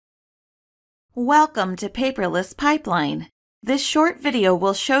Welcome to Paperless Pipeline. This short video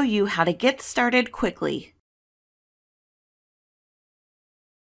will show you how to get started quickly.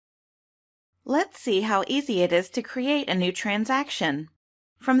 Let's see how easy it is to create a new transaction.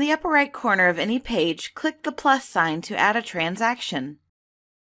 From the upper right corner of any page, click the plus sign to add a transaction.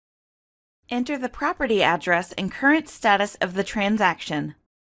 Enter the property address and current status of the transaction.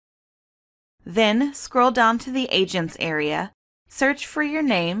 Then scroll down to the Agents area, search for your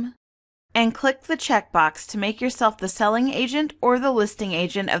name, and click the checkbox to make yourself the selling agent or the listing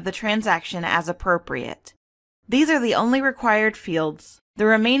agent of the transaction as appropriate. These are the only required fields. The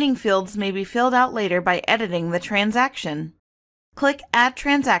remaining fields may be filled out later by editing the transaction. Click Add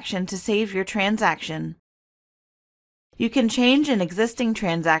Transaction to save your transaction. You can change an existing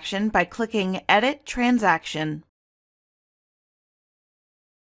transaction by clicking Edit Transaction.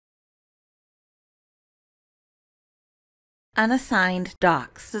 Unassigned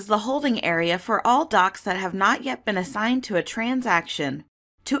docs is the holding area for all docs that have not yet been assigned to a transaction.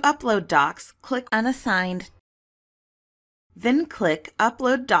 To upload docs, click Unassigned. Then click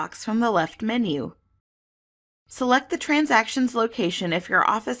Upload Docs from the left menu. Select the transaction's location if your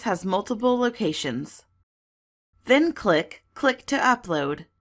office has multiple locations. Then click Click to Upload.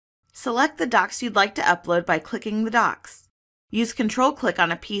 Select the docs you'd like to upload by clicking the docs. Use Control-click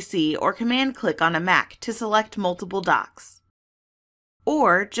on a PC or Command-click on a Mac to select multiple docs.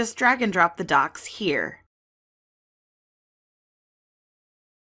 Or just drag and drop the docs here.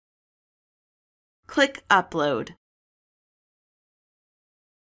 Click Upload.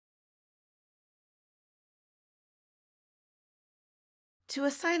 To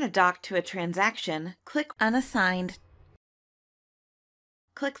assign a doc to a transaction, click Unassigned.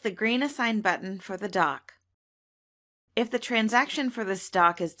 Click the green Assign button for the doc. If the transaction for this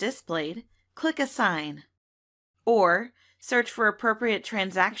doc is displayed, click Assign. Or search for appropriate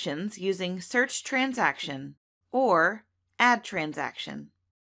transactions using Search Transaction or Add Transaction.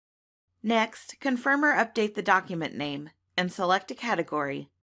 Next, confirm or update the document name and select a category.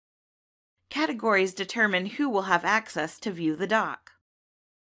 Categories determine who will have access to view the doc.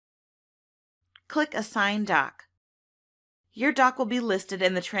 Click Assign Doc. Your doc will be listed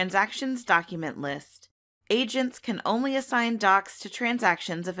in the Transactions document list. Agents can only assign docs to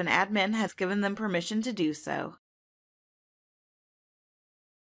transactions if an admin has given them permission to do so.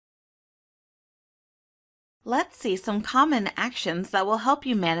 Let's see some common actions that will help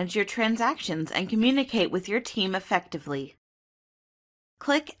you manage your transactions and communicate with your team effectively.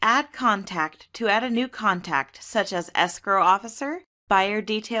 Click Add Contact to add a new contact, such as Escrow Officer, Buyer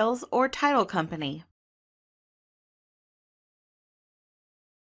Details, or Title Company.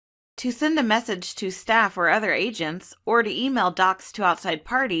 To send a message to staff or other agents, or to email docs to outside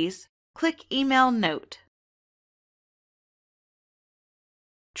parties, click Email Note.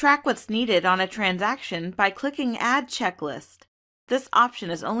 Track what's needed on a transaction by clicking Add Checklist. This option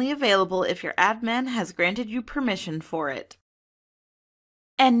is only available if your admin has granted you permission for it.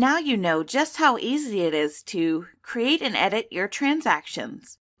 And now you know just how easy it is to create and edit your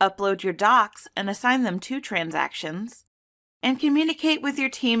transactions, upload your docs and assign them to transactions, and communicate with your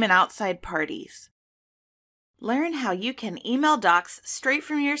team and outside parties. Learn how you can email docs straight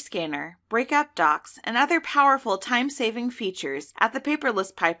from your scanner, break up docs, and other powerful time-saving features at the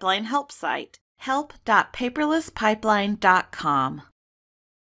Paperless Pipeline help site, help.paperlesspipeline.com.